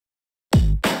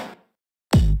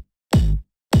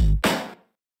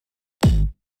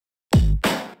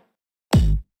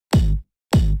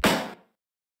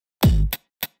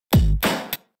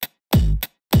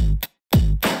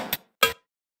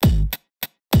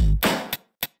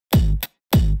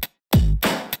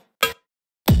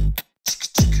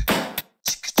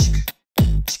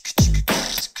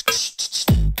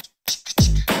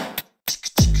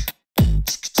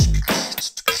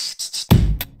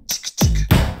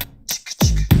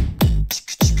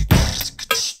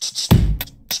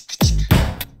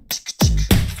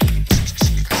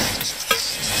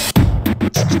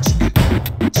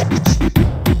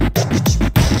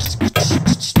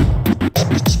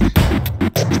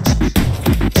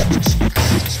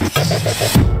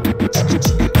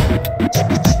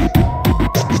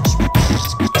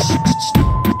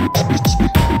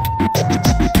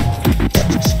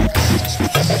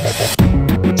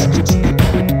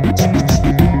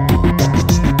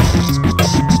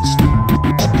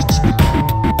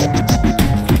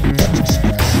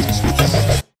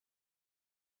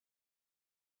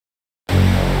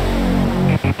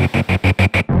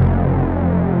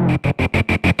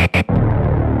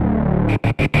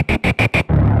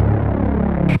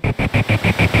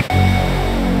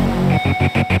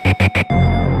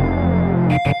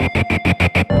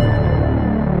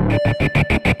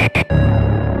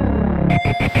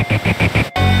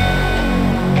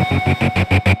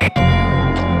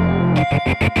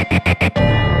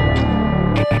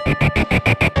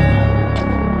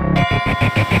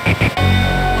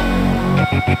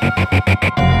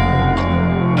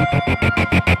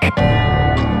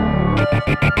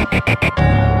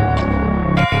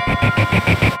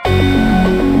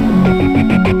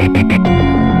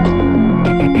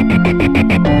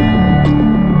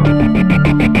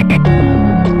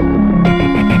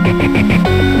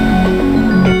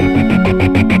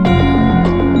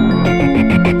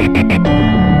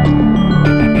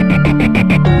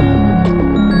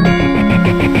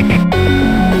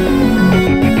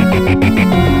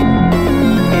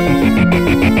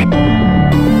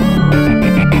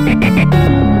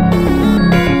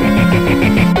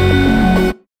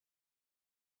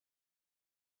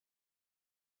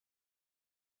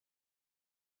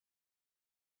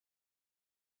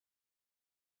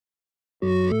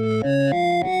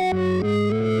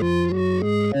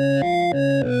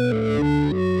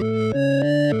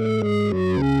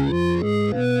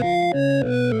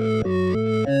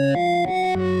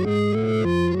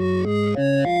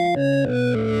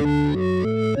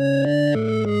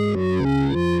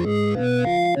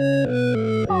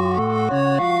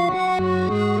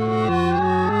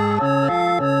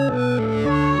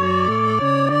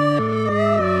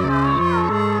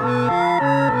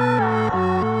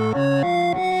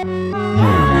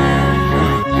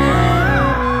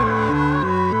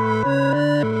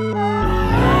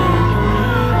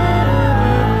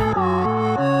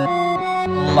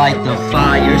Light the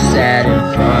fire, set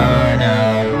inferno.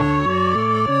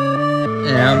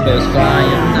 Embers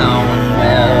flying, no one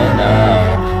will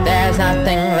know. There's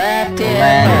nothing left here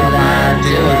but I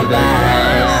do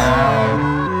advise.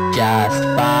 Just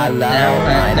follow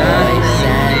my voice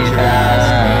and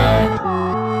trust me.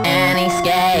 And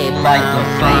escape light the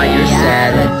fire,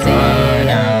 set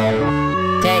inferno.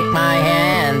 Take my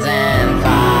hands and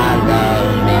follow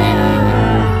me.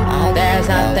 There's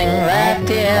nothing left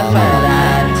here but I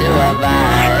do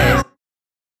advise.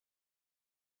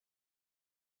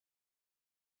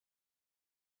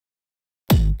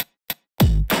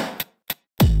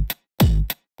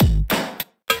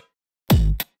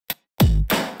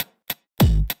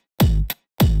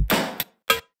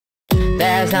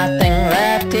 There's nothing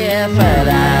left here but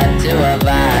I do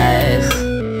advise.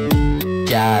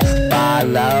 Just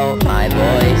follow my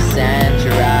voice and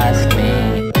trust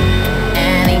me.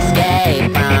 And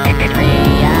escape from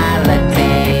reality.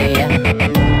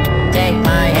 Take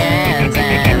my hands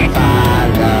and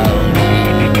follow me.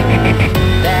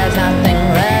 There's nothing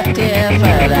left here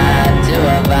but I do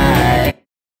advise.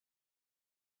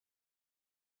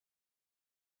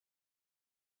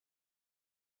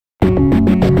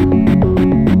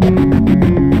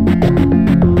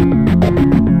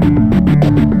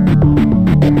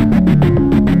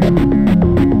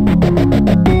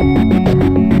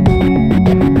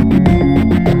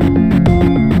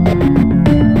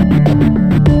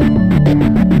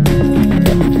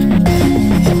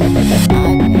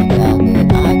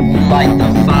 Light the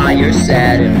fire,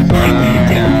 set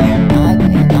inferno.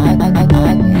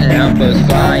 Embers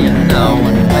flying, no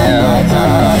one will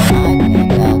know.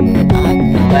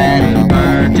 Let it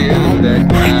burn to the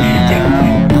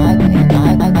ground.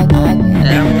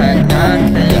 And let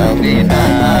nothing be found.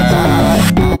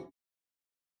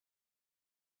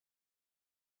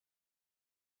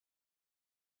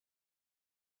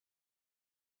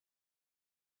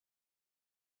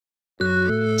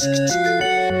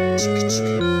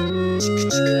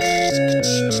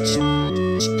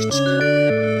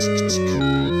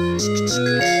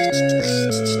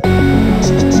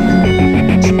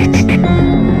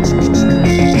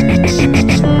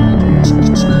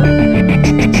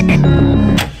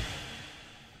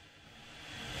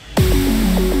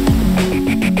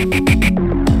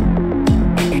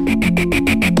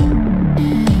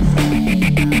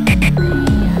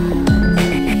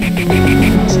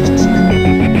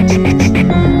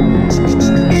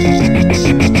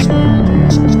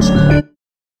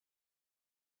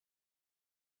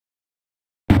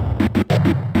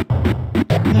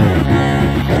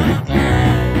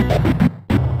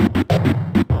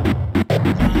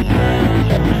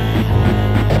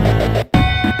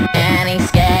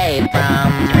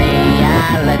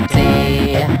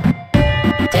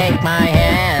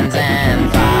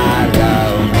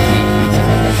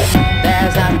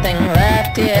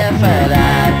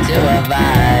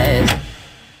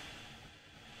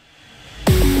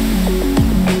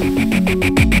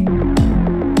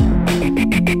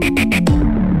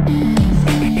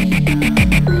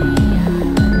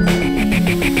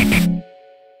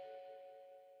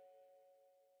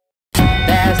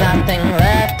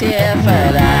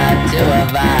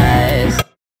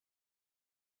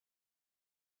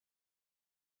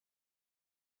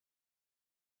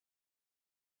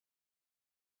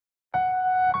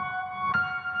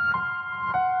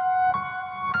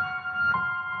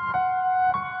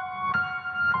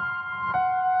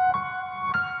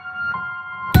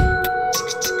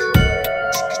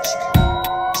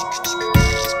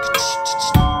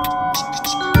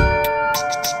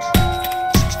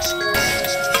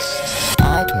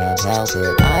 help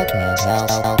it, I can't help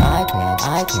it, I can't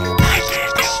help it,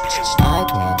 I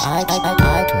can't help it, I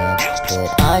can't help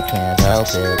it, I can't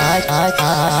help it, I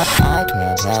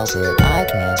can't help it, I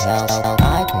can't help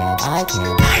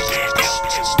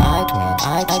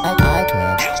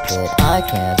it, I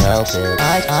can't help it,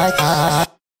 I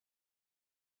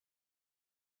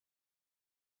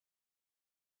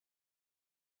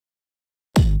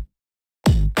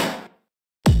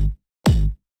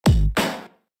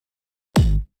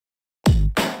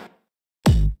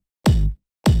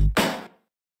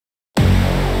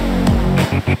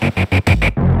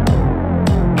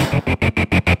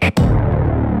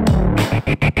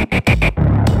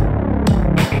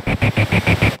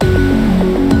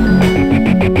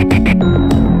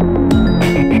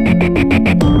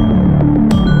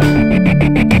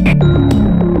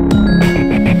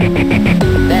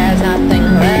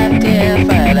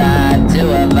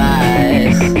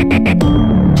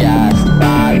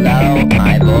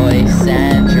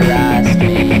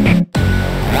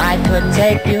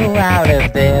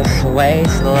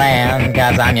wasteland,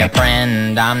 'cause I'm your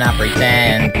friend, I'm not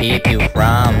pretend, keep you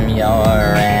from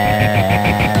your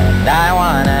end. I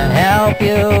wanna help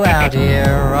you out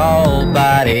here, old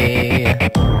buddy,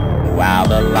 while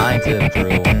the line to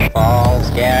through and falls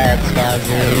gets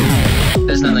fuzzy.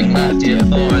 There's nothing left here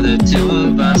for the two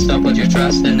of us. Don't put your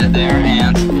trust into their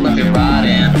hands. Left your rod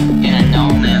in a no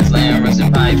man's land.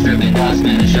 Rusted pipes, dripping dust,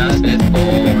 finish us.